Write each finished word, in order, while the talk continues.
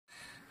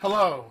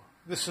Hello,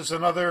 this is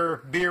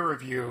another beer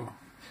review.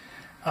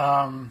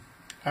 I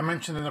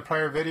mentioned in a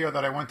prior video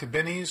that I went to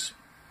Binny's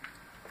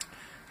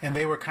and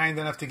they were kind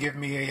enough to give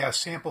me a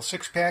sample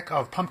six-pack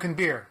of pumpkin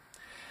beer.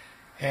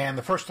 And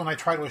the first one I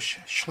tried was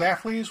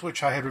Schlafly's,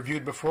 which I had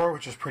reviewed before,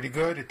 which is pretty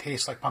good. It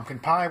tastes like pumpkin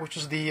pie, which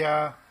is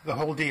the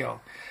whole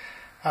deal.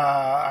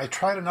 I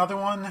tried another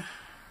one,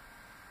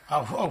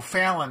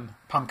 Fallon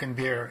pumpkin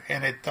beer,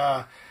 and it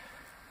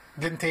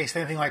didn't taste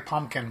anything like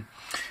pumpkin.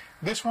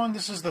 This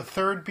is the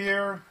third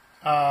beer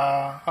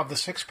of the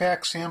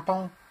six-pack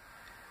sample.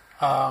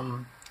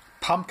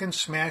 Pumpkin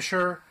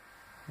Smasher,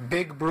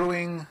 Big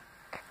Brewing.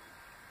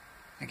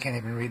 I can't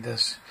even read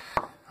this.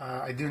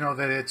 I do know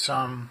that it's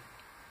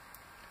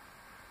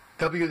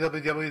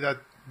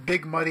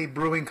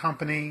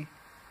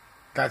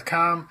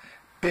www.bigmuddybrewingcompany.com.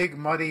 Big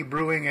Muddy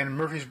Brewing in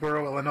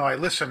Murfreesboro, Illinois.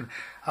 Listen,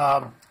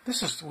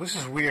 this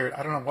is weird.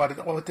 I don't know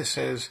what this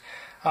is.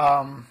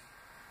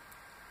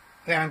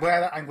 And I'm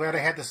glad I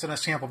had this in a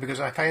sample, because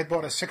if I had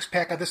bought a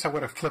six-pack of this, I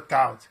would have flipped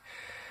out.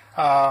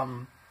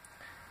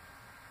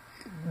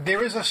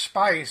 There is a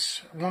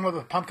spice, one of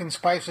the pumpkin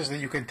spices that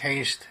you can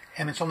taste,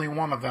 and it's only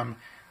one of them.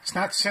 It's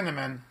not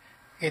cinnamon.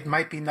 It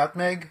might be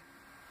nutmeg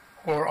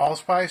or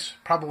allspice,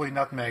 probably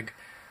nutmeg.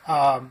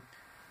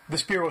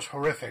 This beer was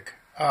horrific.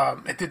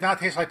 It did not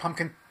taste like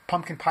pumpkin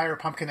pie or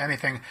pumpkin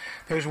anything.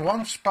 There's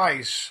one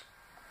spice,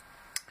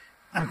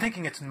 I'm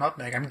thinking it's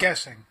nutmeg, I'm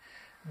guessing,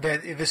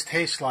 that this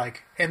tastes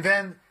like. And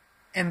then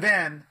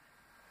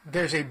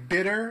there's a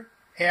bitter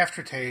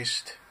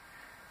aftertaste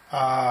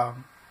to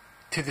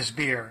this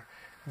beer.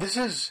 This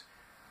is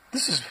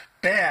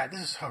bad.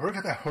 This is a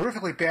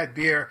horrifically bad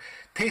beer.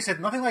 Tasted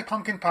nothing like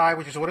pumpkin pie,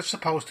 which is what it's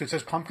supposed to. It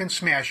says Pumpkin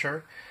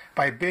Smasher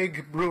by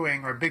Big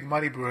Brewing or Big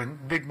Muddy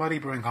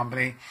Brewing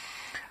Company.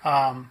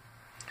 And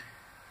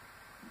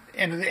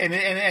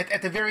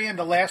at the very end,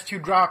 the last two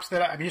drops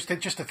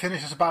just to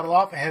finish this bottle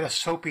off, it had a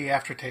soapy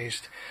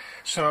aftertaste.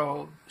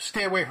 So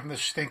stay away from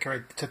this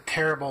stinker. It's a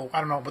terrible,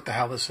 I don't know what the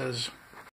hell this is.